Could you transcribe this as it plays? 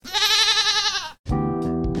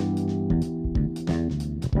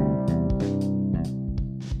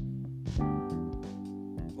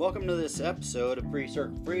welcome to this episode of Free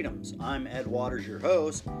Circle Freedoms. I'm Ed Waters, your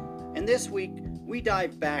host, and this week we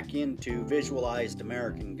dive back into Visualized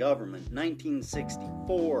American Government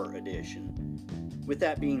 1964 edition. With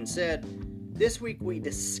that being said, this week we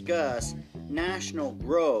discuss national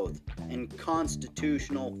growth and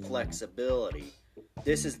constitutional flexibility.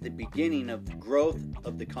 This is the beginning of the growth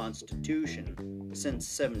of the Constitution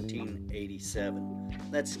since 1787.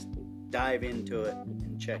 Let's dive into it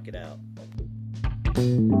and check it out.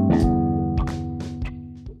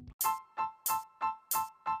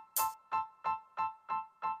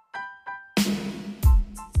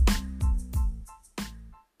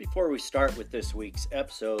 Before we start with this week's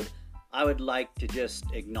episode, I would like to just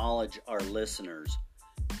acknowledge our listeners.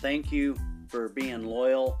 Thank you for being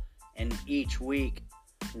loyal, and each week,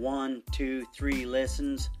 1, 2, 3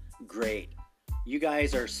 listens. Great. You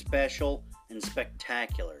guys are special and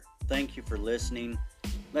spectacular. Thank you for listening.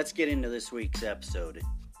 Let's get into this week's episode.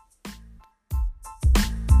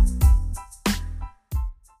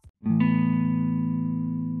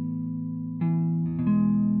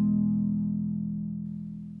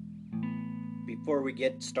 Before we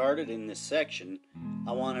get started in this section,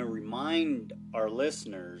 I want to remind our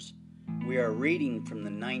listeners we are reading from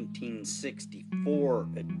the 1964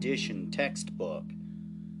 edition textbook.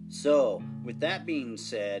 So, with that being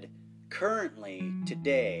said, currently,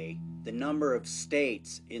 today, the number of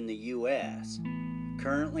states in the U.S.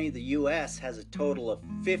 Currently, the U.S. has a total of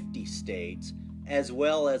 50 states, as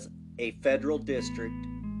well as a federal district,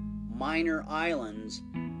 minor islands,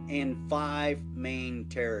 and 5 main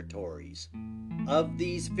territories. Of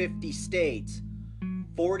these 50 states,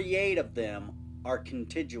 48 of them are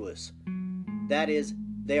contiguous. That is,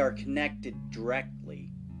 they are connected directly.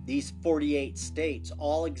 These 48 states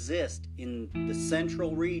all exist in the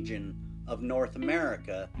central region of North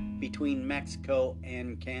America between Mexico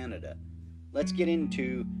and Canada. Let's get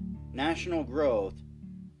into national growth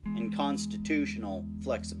and constitutional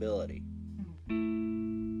flexibility.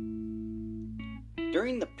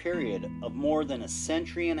 During the period of more than a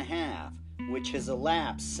century and a half, which has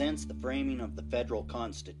elapsed since the framing of the federal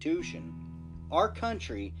Constitution, our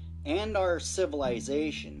country and our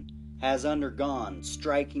civilization has undergone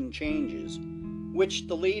striking changes, which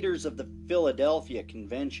the leaders of the Philadelphia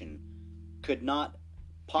Convention could not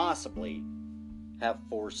possibly have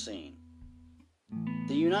foreseen.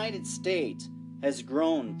 The United States has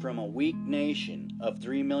grown from a weak nation of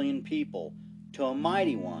 3 million people to a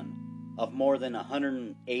mighty one of more than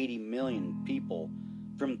 180 million people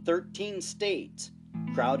from 13 states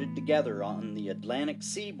crowded together on the Atlantic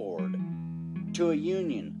seaboard to a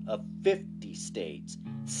union of 50 states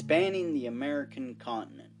spanning the American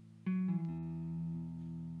continent.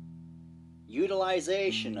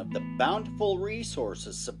 Utilization of the bountiful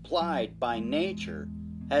resources supplied by nature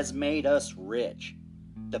has made us rich.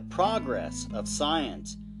 The progress of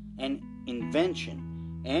science and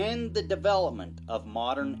invention and the development of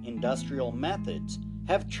modern industrial methods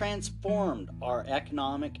have transformed our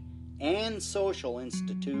economic and social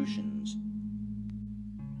institutions.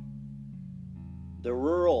 The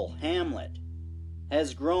rural hamlet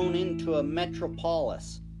has grown into a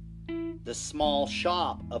metropolis. The small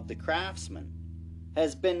shop of the craftsman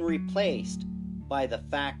has been replaced by the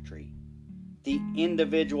factory. The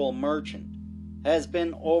individual merchant has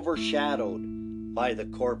been overshadowed by the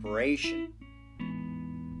corporation.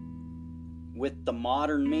 With the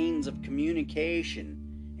modern means of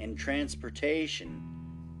communication and transportation,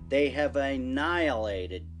 they have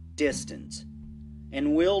annihilated distance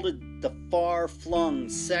and wielded the far-flung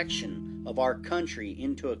section of our country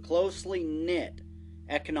into a closely knit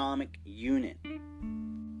economic unit.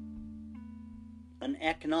 An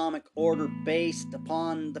economic order based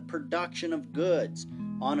upon the production of goods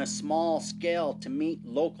on a small scale to meet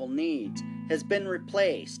local needs has been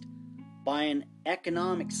replaced by an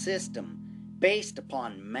economic system based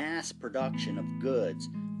upon mass production of goods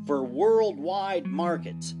for worldwide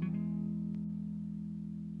markets.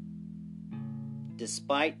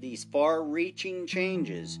 Despite these far-reaching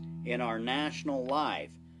changes in our national life,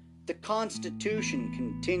 the Constitution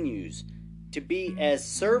continues to be as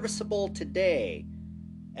serviceable today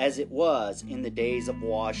as it was in the days of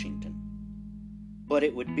Washington. But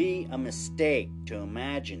it would be a mistake to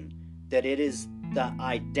imagine that it is the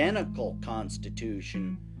identical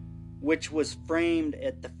Constitution which was framed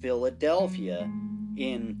at the Philadelphia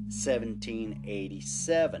in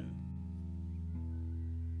 1787.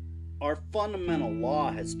 Our fundamental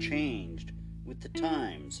law has changed with the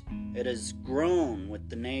times. It has grown with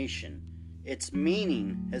the nation. Its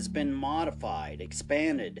meaning has been modified,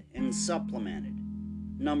 expanded, and supplemented.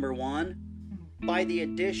 Number 1, by the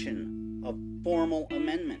addition of formal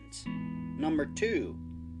amendments. Number 2,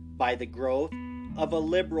 by the growth of a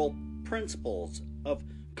liberal principles of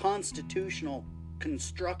constitutional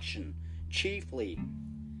construction, chiefly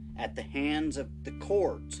at the hands of the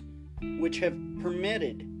courts, which have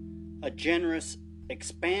permitted a generous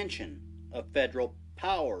expansion of federal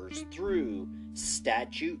powers through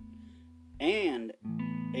statute and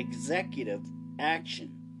executive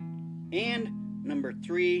action. And number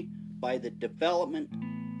 3, by the development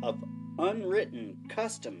of unwritten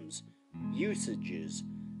customs, usages,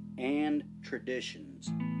 and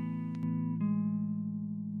traditions.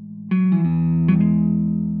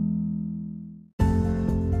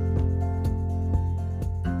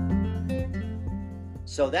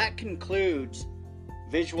 So that concludes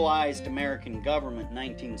Visualized American Government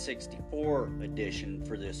 1964 edition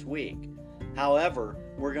for this week. However,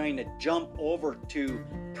 we're going to jump over to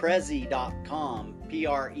Prezi.com,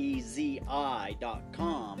 Prezi.com,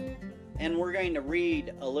 and we're going to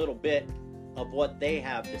read a little bit of what they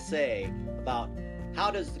have to say about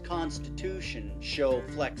how does the Constitution show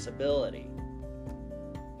flexibility.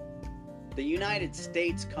 The United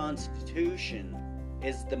States Constitution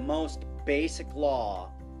is the most basic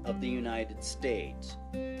law of the United States.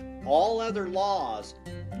 All other laws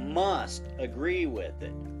must agree with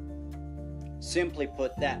it. Simply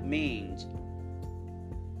put, that means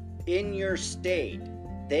in your state,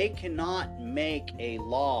 they cannot make a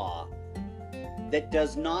law that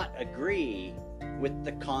does not agree with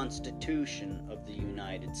the Constitution of the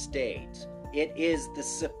United States. It is the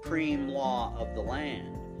supreme law of the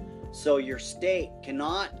land. So your state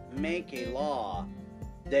cannot make a law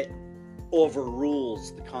that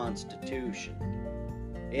overrules the Constitution.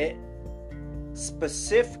 It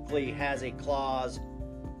specifically has a clause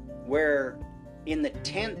where in the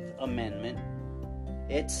 10th Amendment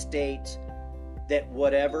it states that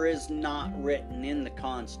whatever is not written in the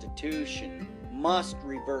Constitution must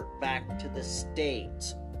revert back to the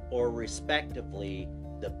states, or respectively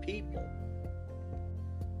the people.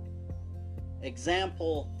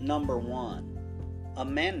 Example number 1,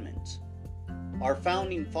 amendments. Our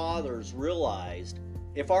founding fathers realized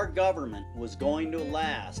if our government was going to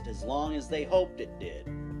last as long as they hoped it did,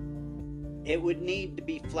 it would need to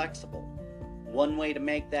be flexible. One way to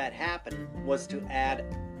make that happen was to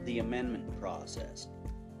add the amendment process.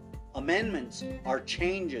 Amendments are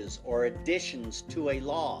changes or additions to a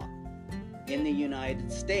law. In the United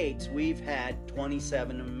States, we've had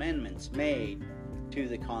 27 amendments made to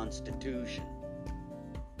the Constitution.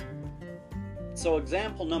 So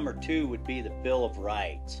example number 2 would be the Bill of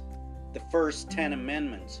Rights. The first 10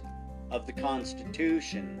 amendments of the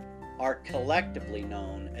Constitution are collectively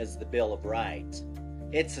known as the Bill of Rights.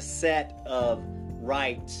 It's a set of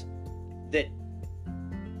rights that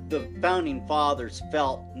the Founding Fathers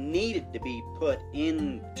felt needed to be put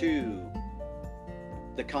into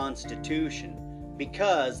the Constitution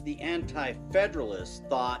because the Anti-Federalists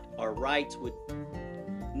thought our rights would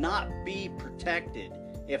not be protected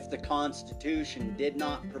if the Constitution did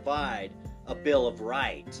not provide a Bill of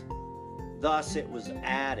Rights. Thus it was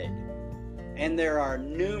added. And there are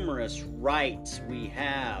numerous rights we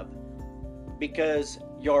have because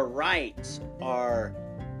your rights are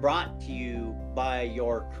brought to you by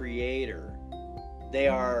your Creator. They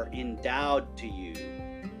are endowed to you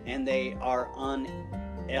and they are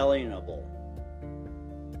unalienable.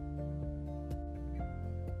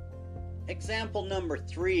 Example number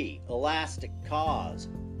 3, elastic cause.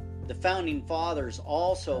 The Founding Fathers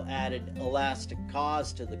also added elastic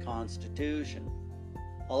cause to the Constitution.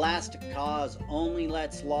 Elastic cause only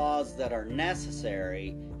lets laws that are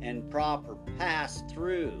necessary and proper pass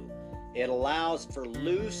through. It allows for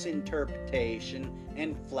loose interpretation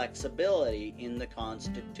and flexibility in the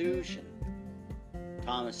Constitution.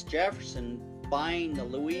 Thomas Jefferson buying the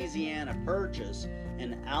Louisiana Purchase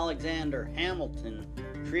and Alexander Hamilton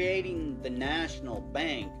creating the National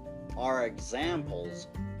Bank are examples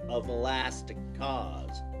of elastic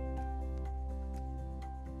cause.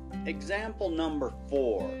 Example number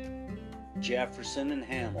 4, Jefferson and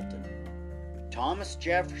Hamilton. Thomas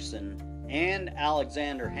Jefferson and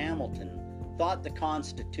Alexander Hamilton thought the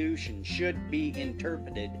Constitution should be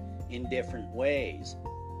interpreted in different ways.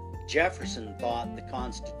 Jefferson thought the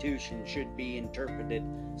Constitution should be interpreted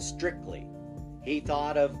strictly. He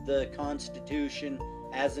thought of the Constitution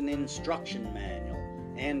as an instruction manual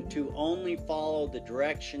and to only follow the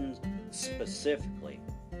directions specifically.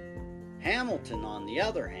 Hamilton, on the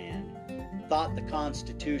other hand, thought the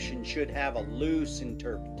Constitution should have a loose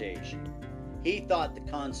interpretation. He thought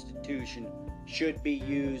the Constitution should be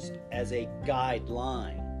used as a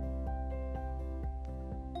guideline.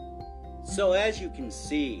 So as you can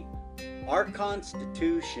see, our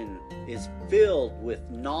Constitution is filled with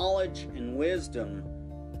knowledge and wisdom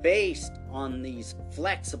based on these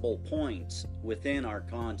flexible points within our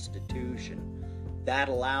Constitution that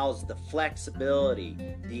allows the flexibility,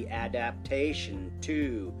 the adaptation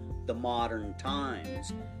to the modern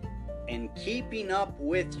times. And keeping up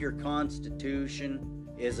with your Constitution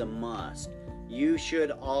is a must. You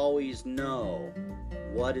should always know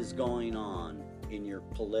what is going on in your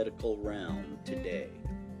political realm today.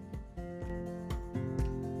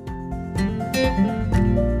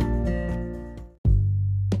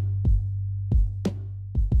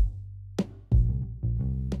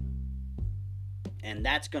 And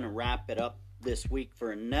that's going to wrap it up this week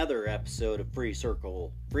for another episode of Free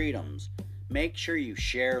Circle Freedoms. Make sure you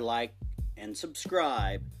share, like, and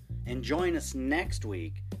subscribe, and join us next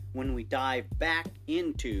week when we dive back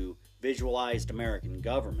into Visualized American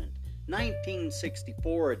Government,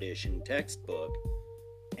 1964 edition textbook.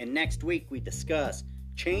 And next week we discuss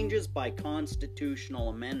changes by constitutional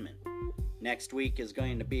amendment. Next week is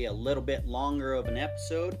going to be a little bit longer of an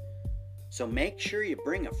episode, so make sure you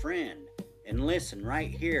bring a friend and listen right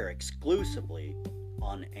here exclusively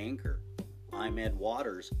on Anchor. I'm Ed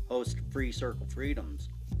Waters, host of Free Circle Freedoms.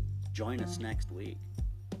 Join us next week.